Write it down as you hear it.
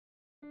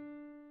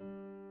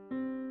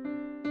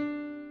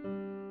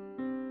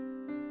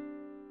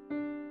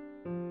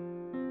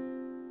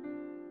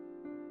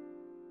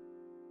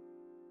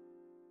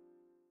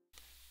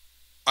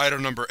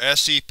Item Number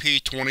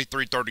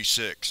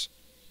SCP-2336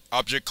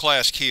 Object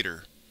Class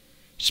Keter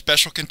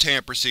Special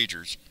Containment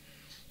Procedures.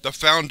 The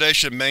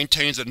Foundation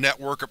maintains a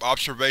network of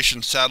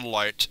observation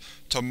satellites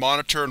to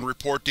monitor and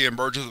report the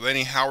emergence of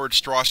any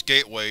Howard-Stross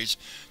gateways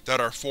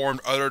that are formed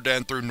other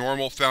than through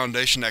normal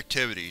Foundation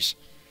activities.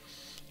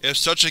 If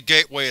such a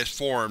gateway is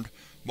formed,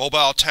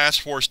 Mobile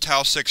Task Force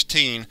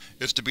Tau-16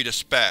 is to be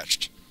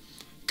dispatched.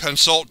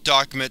 Consult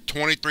Document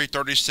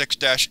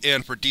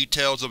 2336-N for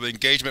details of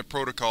engagement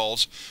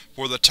protocols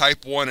for the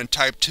Type 1 and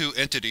Type 2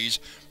 entities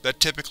that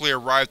typically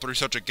arrive through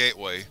such a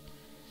gateway.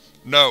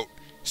 Note: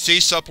 see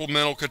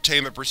Supplemental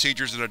Containment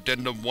Procedures in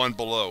Addendum 1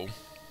 below.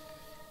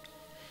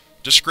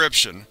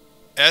 Description: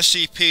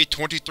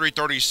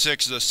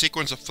 SCP-2336 is a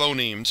sequence of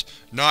phonemes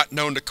not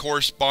known to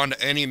correspond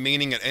to any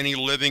meaning in any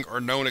living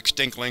or known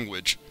extinct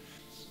language.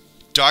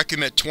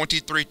 Document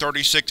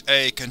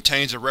 2336-A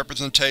contains a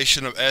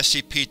representation of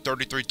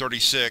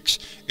SCP-2336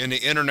 in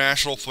the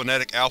International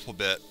Phonetic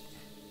Alphabet.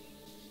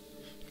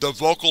 The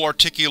vocal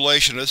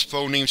articulation of this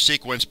phoneme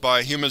sequence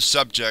by a human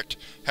subject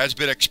has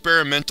been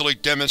experimentally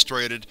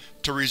demonstrated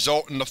to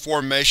result in the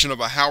formation of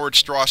a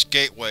Howard-Stross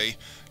gateway,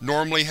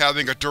 normally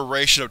having a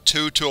duration of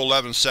 2 to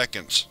 11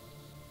 seconds.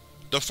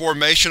 The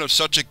formation of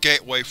such a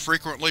gateway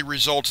frequently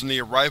results in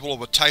the arrival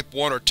of a Type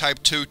 1 or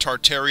Type 2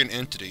 tartarean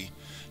entity,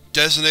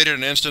 designated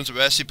an instance of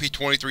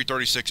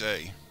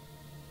SCP-2336-A.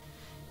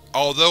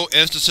 Although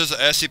instances of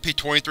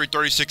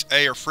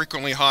SCP-2336-A are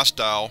frequently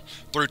hostile,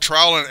 through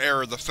trial and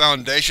error the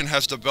Foundation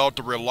has developed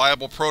a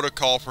reliable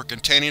protocol for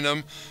containing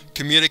them,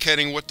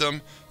 communicating with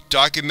them,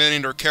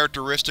 documenting their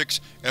characteristics,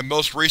 and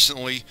most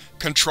recently,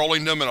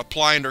 controlling them and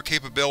applying their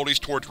capabilities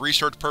towards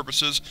research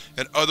purposes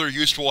and other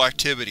useful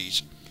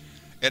activities.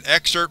 An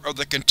excerpt of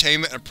the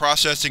Containment and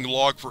Processing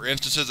Log for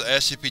instances of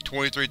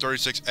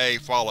SCP-2336-A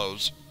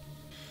follows.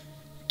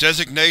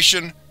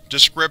 Designation,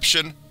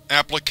 Description,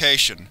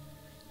 Application: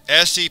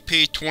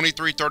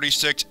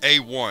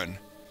 SCP-2336-A1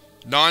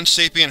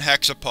 Non-sapient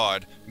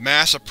hexapod,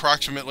 mass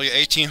approximately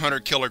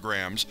 1800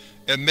 kg,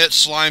 emits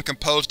slime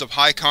composed of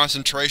high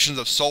concentrations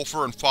of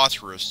sulfur and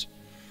phosphorus.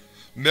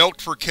 Milked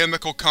for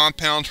chemical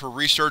compounds for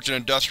research and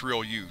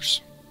industrial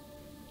use.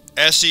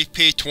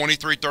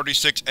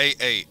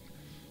 SCP-2336-A8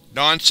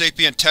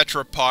 Non-sapient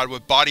tetrapod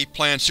with body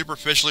plan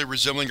superficially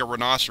resembling a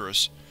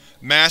rhinoceros.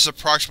 Mass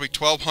approximately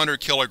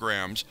 1200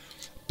 kg.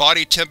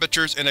 Body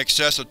temperatures in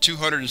excess of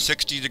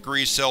 260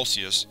 degrees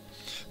Celsius.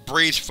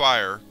 Breathes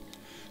fire.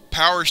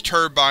 Powers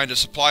turbine to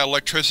supply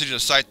electricity to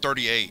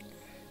Site-38.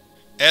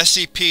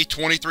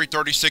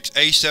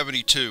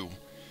 SCP-2336-A72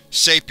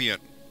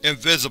 Sapient.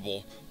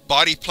 Invisible.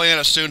 Body plan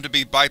assumed to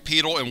be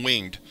bipedal and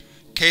winged.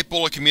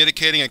 Capable of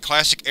communicating in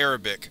Classic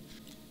Arabic.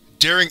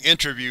 During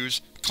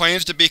interviews,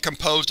 claims to be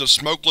composed of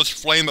smokeless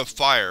flame of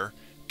fire,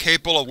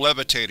 capable of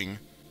levitating.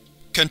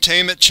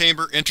 Containment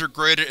chamber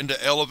integrated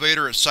into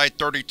elevator at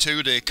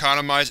Site-32 to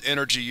economize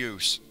energy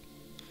use.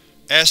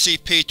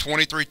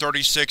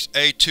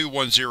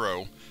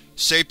 SCP-2336-A210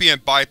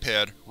 Sapient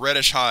biped,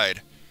 reddish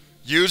hide.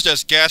 Used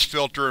as gas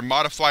filter in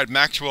modified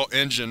Maxwell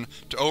engine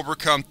to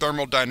overcome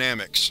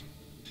thermodynamics.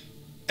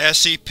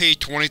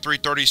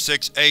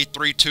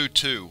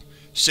 SCP-2336-A322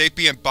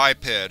 Sapient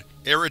biped,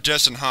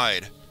 iridescent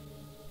hide.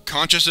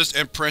 Consciousness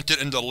imprinted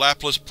into the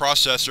Laplace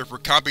processor for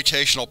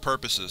computational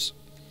purposes.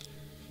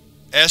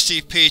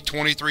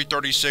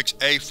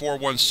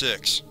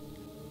 SCP-2336-A416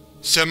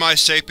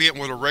 Semi-sapient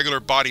with a regular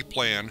body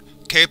plan,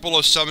 capable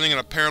of summoning an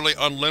apparently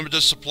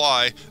unlimited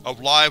supply of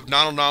live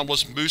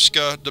non-anomalous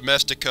Musca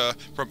domestica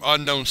from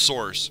unknown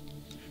source.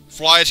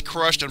 Flies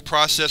crushed and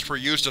processed for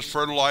use as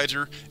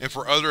fertilizer and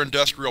for other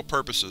industrial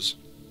purposes.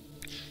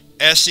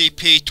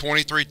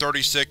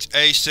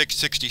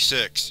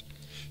 SCP-2336-A666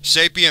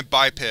 Sapient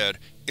biped.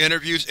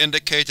 Interviews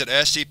indicate that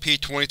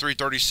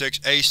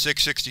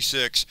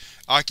SCP-2336-A666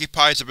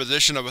 occupies a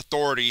position of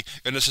authority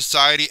in the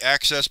society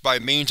accessed by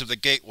means of the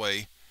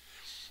gateway.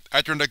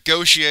 After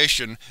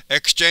negotiation,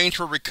 exchange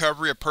for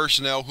recovery of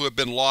personnel who have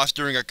been lost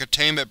during a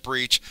containment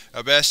breach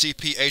of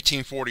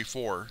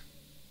SCP-1844.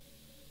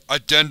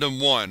 Addendum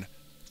 1.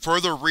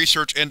 Further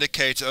research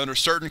indicates that under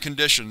certain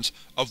conditions,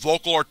 a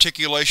vocal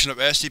articulation of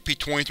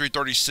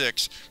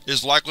SCP-2336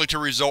 is likely to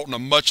result in a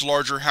much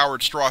larger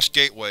Howard-Stross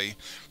gateway,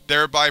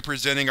 thereby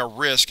presenting a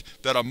risk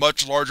that a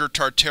much larger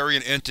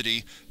Tartarean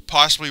entity,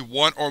 possibly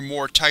one or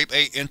more Type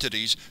 8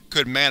 entities,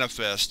 could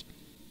manifest.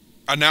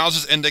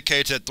 Analysis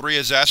indicates that 3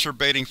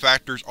 exacerbating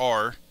factors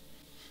are: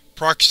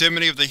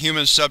 proximity of the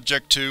human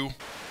subject to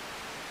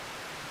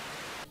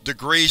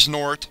degrees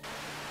north,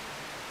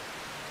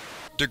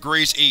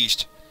 degrees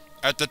east.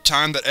 At the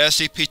time that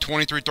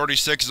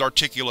SCP-2336 is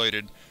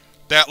articulated,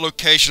 that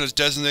location is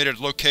designated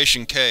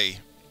Location K.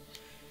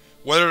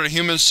 Whether the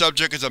human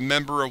subject is a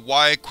member of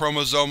Y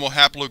chromosomal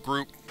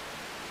haplogroup.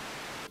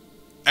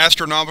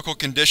 Astronomical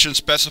conditions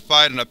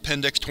specified in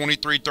Appendix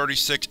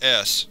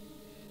 2336-S.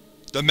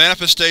 The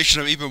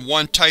manifestation of even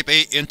one Type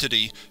 8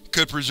 entity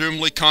could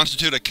presumably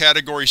constitute a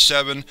Category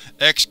 7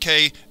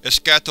 XK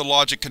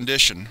eschatologic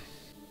condition.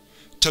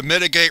 To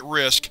mitigate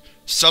risk,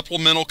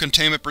 Supplemental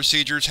containment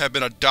procedures have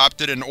been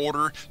adopted in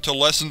order to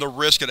lessen the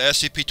risk that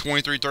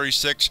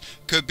SCP-2336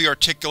 could be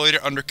articulated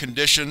under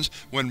conditions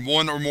when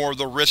one or more of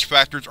the risk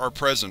factors are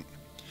present.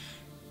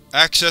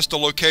 Access to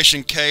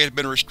Location K has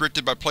been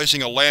restricted by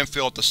placing a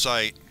landfill at the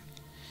site.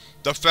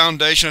 The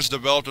Foundation has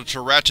developed a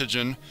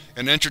teratogen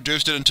and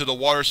introduced it into the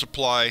water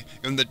supply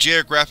in the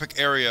geographic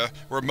area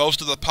where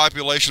most of the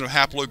population of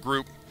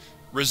Haplogroup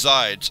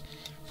resides,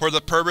 for the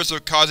purpose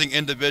of causing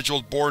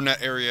individuals born in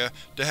that area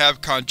to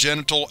have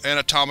congenital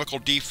anatomical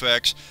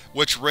defects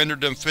which render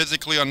them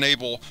physically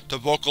unable to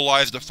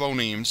vocalize the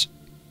phonemes.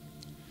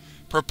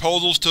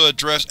 Proposals to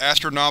address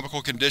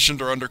astronomical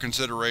conditions are under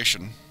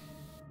consideration.